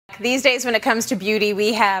these days when it comes to beauty,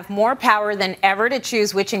 we have more power than ever to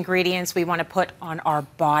choose which ingredients we want to put on our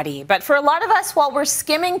body. But for a lot of us, while we're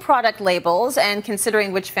skimming product labels and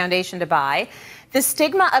considering which foundation to buy, the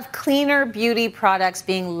stigma of cleaner beauty products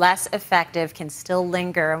being less effective can still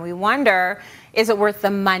linger, and we wonder, is it worth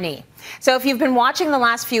the money? So if you've been watching the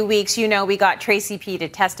last few weeks, you know we got Tracy Peart to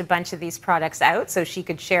test a bunch of these products out so she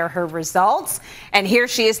could share her results, and here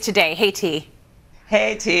she is today. Hey, T.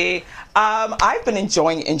 Hey, T. I've been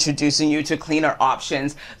enjoying introducing you to cleaner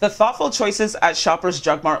options. The thoughtful choices at Shoppers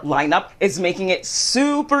Drug Mart lineup is making it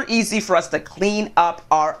super easy for us to clean up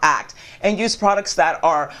our act and use products that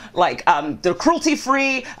are like they're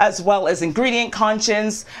cruelty-free, as well as ingredient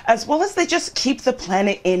conscious, as well as they just keep the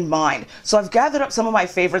planet in mind. So I've gathered up some of my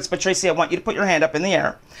favorites, but Tracy, I want you to put your hand up in the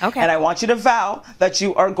air. Okay. And I want you to vow that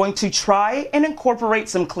you are going to try and incorporate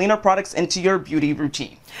some cleaner products into your beauty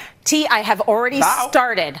routine. T, I have already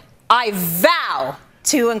started. I vow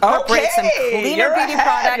to incorporate some cleaner beauty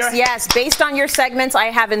products. Yes, based on your segments, I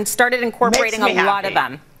haven't started incorporating a lot of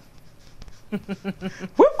them. Whoop,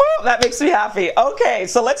 whoop, that makes me happy. Okay,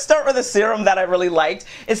 so let's start with a serum that I really liked.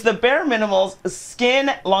 It's the Bare Minimals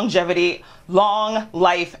Skin Longevity Long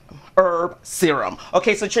Life Herb Serum.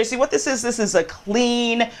 Okay, so Tracy, what this is a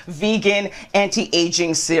clean, vegan,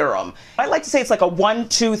 anti-aging serum. I like to say it's like a 1,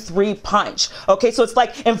 2, 3 punch. Okay, so it's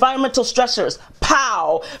like environmental stressors,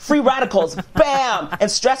 pow, free radicals, bam, and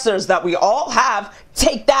stressors that we all have.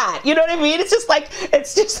 Take that. You know what I mean? It's just like,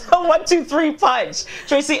 it's just a 1, 2, 3 punch.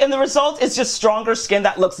 Tracy, and the result is just stronger skin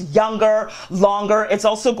that looks younger, longer. It's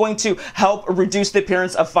also going to help reduce the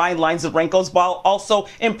appearance of fine lines and wrinkles while also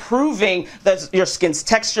improving your skin's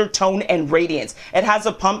texture, tone, and radiance. It has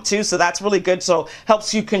a pump too, so that's really good. So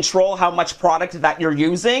helps you control how much product that you're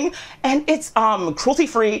using. And it's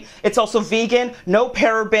cruelty-free. It's also vegan, no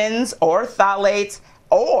parabens or phthalates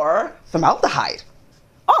or formaldehyde.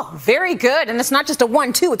 Oh, very good. And it's not just a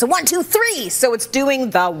 1, 2, it's a 1, 2, 3. So it's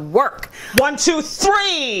doing the work. 1, 2,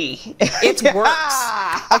 3. It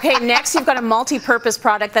works. Okay, next you've got a multi-purpose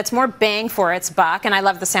product that's more bang for its buck, and I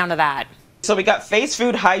love the sound of that. So we got Face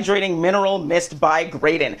Food Hydrating Mineral Mist by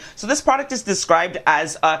Graydon. So this product is described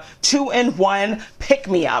as a 2-in-1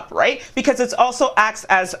 pick-me-up, right? Because it also acts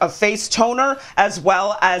as a face toner as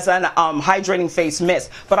well as an hydrating face mist.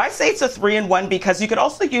 But I say it's a 3-in-1 because you could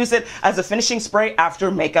also use it as a finishing spray after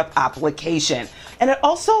makeup application. And it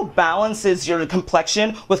also balances your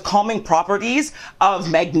complexion with calming properties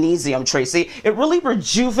of magnesium, Tracy. It really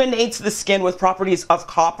rejuvenates the skin with properties of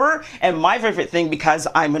copper. And my favorite thing, because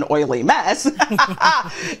I'm an oily mess,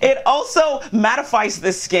 it also mattifies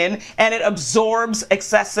the skin and it absorbs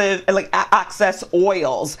excessive, excess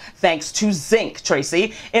oils thanks to zinc,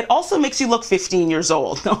 Tracy. It also makes you look 15 years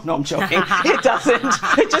old. No, I'm joking. It doesn't.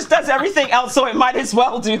 It just does everything else, so it might as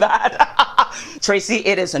well do that. Tracy,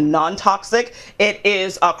 it is non-toxic. It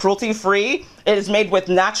is cruelty-free. It is made with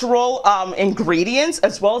natural ingredients,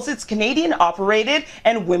 as well as it's Canadian operated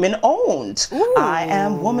and women owned. Ooh. I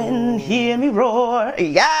am woman, hear me roar.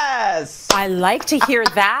 Yes. I like to hear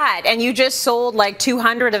that. And you just sold like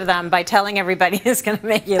 200 of them by telling everybody it's going to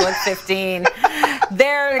make you look 15.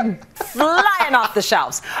 They're flying off the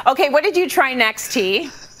shelves. Okay, what did you try next, T?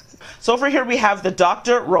 So over here we have the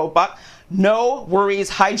Dr. Roebuck No Worries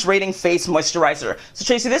Hydrating Face Moisturizer. So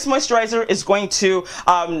Tracy, this moisturizer is going to,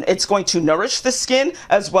 it's going to nourish the skin,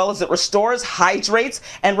 as well as it restores, hydrates,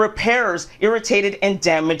 and repairs irritated and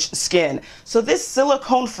damaged skin. So this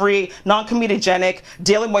silicone-free, non-comedogenic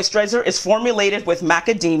daily moisturizer is formulated with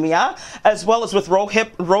macadamia, as well as with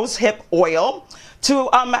rosehip oil, to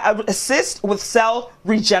assist with cell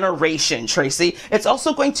regeneration, Tracy. It's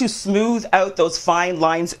also going to smooth out those fine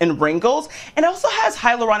lines and wrinkles, and it also has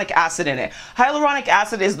hyaluronic acid in it. Hyaluronic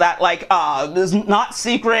acid is that like not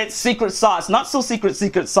secret sauce, not so secret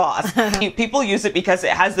sauce. People use it because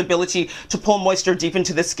it has the ability to pull moisture deep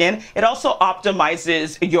into the skin. It also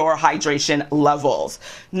optimizes your hydration levels.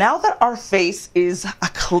 Now that our face is a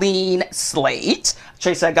clean slate,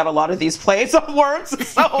 Tracy, I got a lot of these plays on words,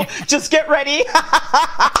 so just get ready.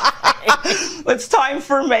 It's time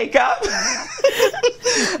for makeup.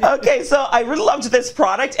 Okay, so I really loved this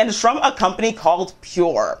product, and it's from a company called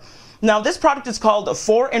Pure. Now, this product is called a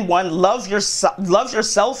 4-in-1 Love Your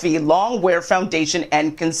Selfie Long Wear Foundation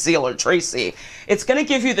and Concealer, Tracy. It's going to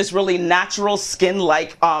give you this really natural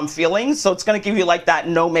skin-like feeling, so it's going to give you like that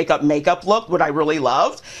no makeup look, what I really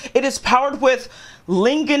loved. It is powered with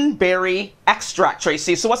lingonberry extract,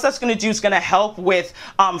 Tracy. So what that's going to do is going to help with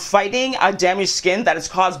fighting damaged skin that is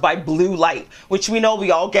caused by blue light, which we know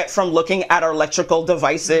we all get from looking at our electrical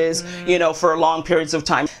devices, you know, for long periods of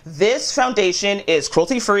time. This foundation is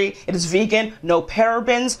cruelty-free, it is vegan, no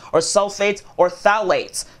parabens or sulfates or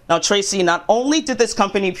phthalates. Now, Tracy, not only did this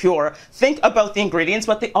company Pure think about the ingredients,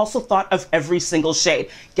 but they also thought of every single shade.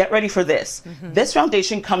 Get ready for this. This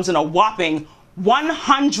foundation comes in a whopping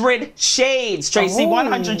 100 shades, Tracy.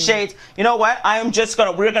 100 shades. You know what?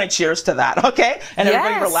 We're gonna cheers to that, okay? And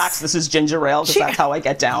everybody relax. This is ginger ale, because that's how I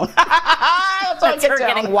get down. That's her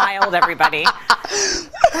getting wild, everybody.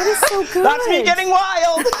 That is so good. That's me getting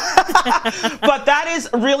wild. But that is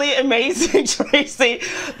really amazing, Tracy.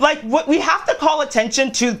 Like, we have to call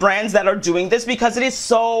attention to brands that are doing this, because it is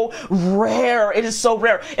so rare. It is so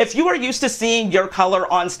rare. If you are used to seeing your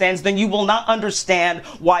color on stands, then you will not understand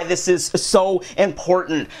why this is so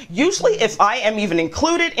important. Usually, if I am even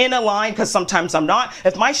included in a line, because sometimes I'm not,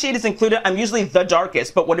 if my shade is included, I'm usually the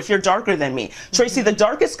darkest. But what if you're darker than me? Tracy, the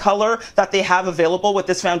darkest color that they have available with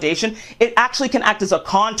this foundation, it actually can act as a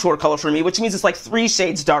contour color for me, which means it's like 3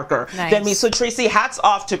 shades darker than me. So Tracy, hats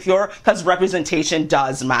off to Pure, because representation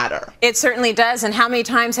does matter. It certainly does. And how many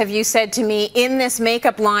times have you said to me, in this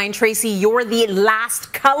makeup line, Tracy, you're the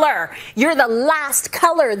last color. You're the last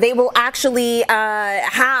color they will actually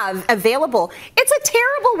have available. It's a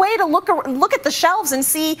terrible way to look at the shelves and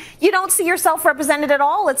see, you don't see yourself represented at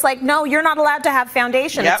all. It's like, no, you're not allowed to have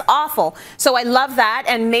foundation. It's awful. So I love that,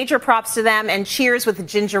 and major props to them, and cheers with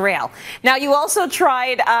ginger ale. Now, you also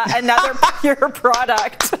tried another Pure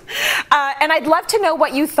product, and I'd love to know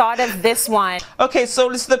what you thought of this one. Okay, so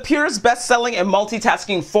this is the Pure's best-selling and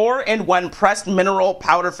multitasking 4-in-1 pressed mineral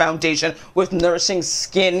powder foundation with nourishing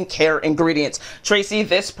skin care ingredients. Tracy,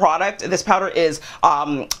 this powder is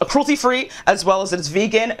cruelty-free, as well as it's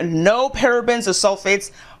vegan, no parabens or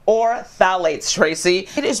sulfates or phthalates, Tracy.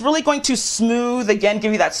 It is really going to smooth, again,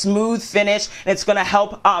 give you that smooth finish, and it's going to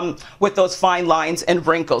help with those fine lines and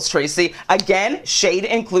wrinkles, Tracy. Again, shade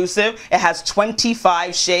inclusive. It has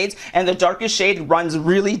 25 shades, and the darkest shade runs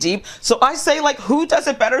really deep. So I say, like, who does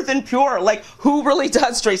it better than Pure? Like, who really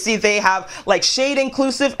does, Tracy? They have, like, shade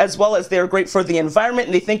inclusive, as well as they're great for the environment,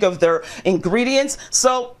 and they think of their ingredients.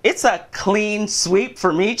 So it's a clean sweep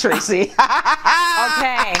for me, Tracy.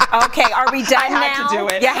 Okay, are we done now? I had to do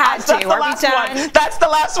it. You had to. Are we done? One. That's the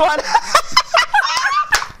last one.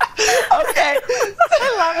 Okay.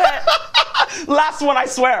 I love it. Last one, I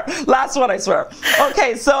swear. Last one, I swear.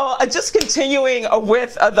 Okay, so just continuing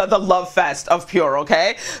with the love fest of Pure,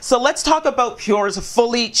 okay? So let's talk about Pure's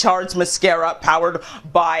fully charged mascara powered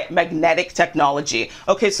by magnetic technology.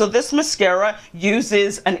 Okay, so this mascara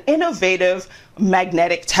uses an innovative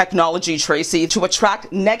magnetic technology, Tracy, to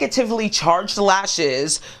attract negatively charged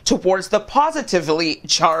lashes towards the positively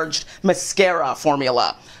charged mascara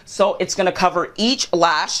formula. So it's going to cover each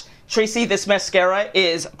lash. Tracy, this mascara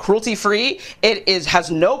is cruelty-free. It has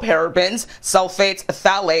no parabens, sulfates,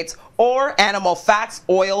 phthalates, or animal fats,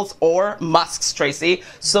 oils, or musks, Tracy.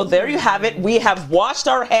 So there you have it. We have washed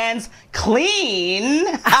our hands clean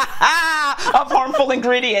of harmful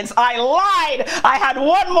ingredients. I lied. I had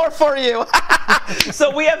one more for you.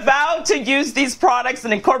 So we have vowed to use these products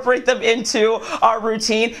and incorporate them into our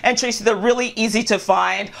routine. And Tracy, they're really easy to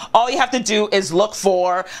find. All you have to do is look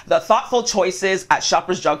for the thoughtful choices at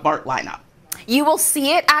Shoppers Drug Mart lineup. You will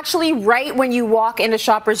see it actually right when you walk into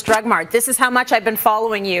Shoppers Drug Mart. This is how much I've been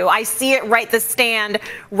following you. I see it the stand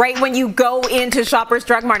right when you go into Shoppers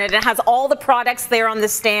Drug Mart, and it has all the products there on the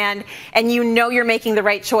stand, and you know you're making the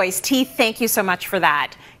right choice. T, thank you so much for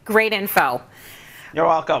that. Great info. You're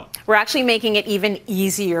welcome. We're actually making it even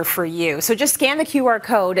easier for you. So just scan the QR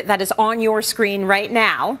code that is on your screen right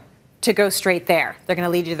now to go straight there. They're going to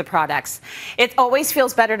lead you to the products. It always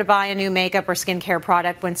feels better to buy a new makeup or skincare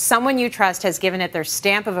product when someone you trust has given it their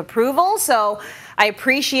stamp of approval. So I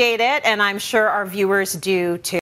appreciate it, and I'm sure our viewers do too.